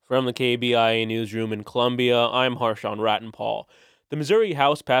From the KBIA Newsroom in Columbia, I'm Harshawn Rattenpaul. The Missouri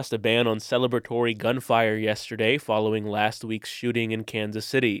House passed a ban on celebratory gunfire yesterday following last week's shooting in Kansas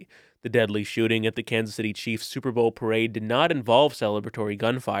City. The deadly shooting at the Kansas City Chiefs Super Bowl parade did not involve celebratory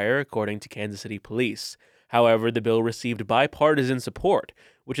gunfire, according to Kansas City police. However, the bill received bipartisan support,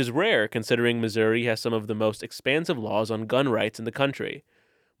 which is rare considering Missouri has some of the most expansive laws on gun rights in the country.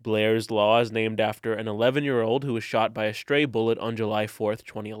 Blair's Law is named after an 11-year-old who was shot by a stray bullet on July 4,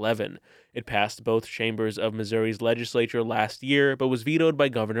 2011. It passed both chambers of Missouri's legislature last year, but was vetoed by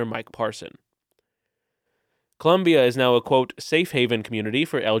Governor Mike Parson. Columbia is now a, quote, safe haven community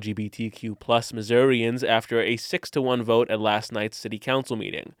for LGBTQ+ Missourians after a 6-1 vote at last night's city council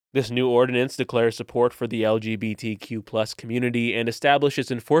meeting. This new ordinance declares support for the LGBTQ+ community and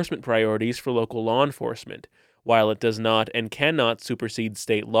establishes enforcement priorities for local law enforcement. While it does not and cannot supersede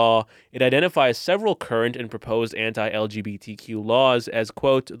state law, it identifies several current and proposed anti-LGBTQ laws as,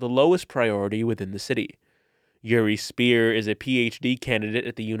 quote, the lowest priority within the city. Yuri Spear is a PhD candidate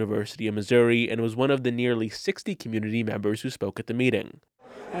at the University of Missouri and was one of the nearly 60 community members who spoke at the meeting.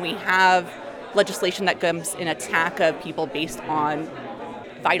 We have legislation that comes in attack of people based on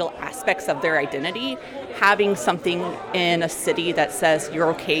vital aspects of their identity. Having something in a city that says you're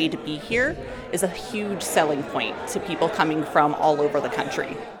okay to be here is a huge selling point to people coming from all over the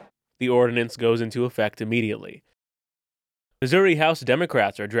country. The ordinance goes into effect immediately. Missouri House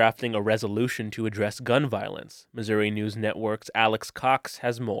Democrats are drafting a resolution to address gun violence. Missouri News Network's Alex Cox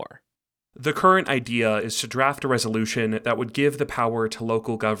has more. The current idea is to draft a resolution that would give the power to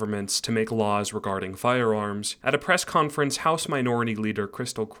local governments to make laws regarding firearms. At a press conference, House Minority Leader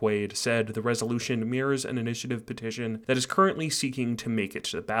Crystal Quaid said the resolution mirrors an initiative petition that is currently seeking to make it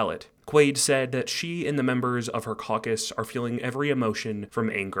to the ballot. Quaid said that she and the members of her caucus are feeling every emotion from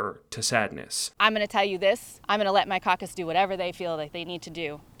anger to sadness. I'm going to tell you this. I'm going to let my caucus do whatever they feel like they need to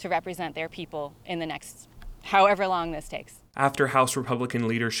do to represent their people in the next however long this takes. After House Republican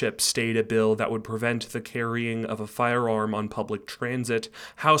leadership stayed a bill that would prevent the carrying of a firearm on public transit,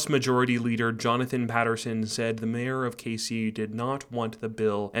 House Majority Leader Jonathan Patterson said the mayor of KC did not want the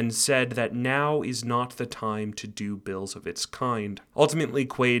bill and said that now is not the time to do bills of its kind. Ultimately,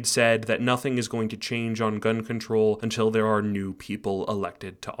 Quaid said that nothing is going to change on gun control until there are new people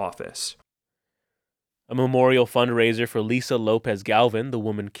elected to office. A memorial fundraiser for Lisa Lopez Galvin, the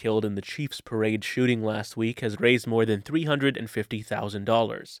woman killed in the Chiefs parade shooting last week, has raised more than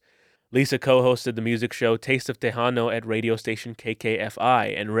 $350,000. Lisa co-hosted the music show Taste of Tejano at radio station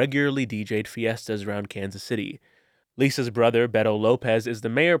KKFI and regularly DJ'd fiestas around Kansas City. Lisa's brother, Beto Lopez, is the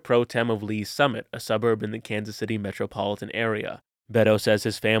mayor pro tem of Lee's Summit, a suburb in the Kansas City metropolitan area. Beto says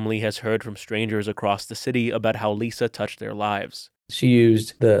his family has heard from strangers across the city about how Lisa touched their lives. She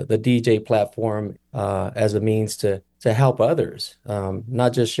used the DJ platform as a means to help others,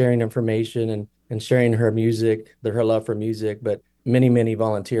 not just sharing information and sharing her music, her love for music, but many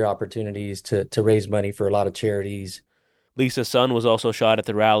volunteer opportunities to raise money for a lot of charities. Lisa's son was also shot at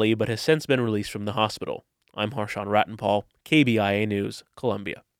the rally, but has since been released from the hospital. I'm Harshawn Rattenpaul, KBIA News, Columbia.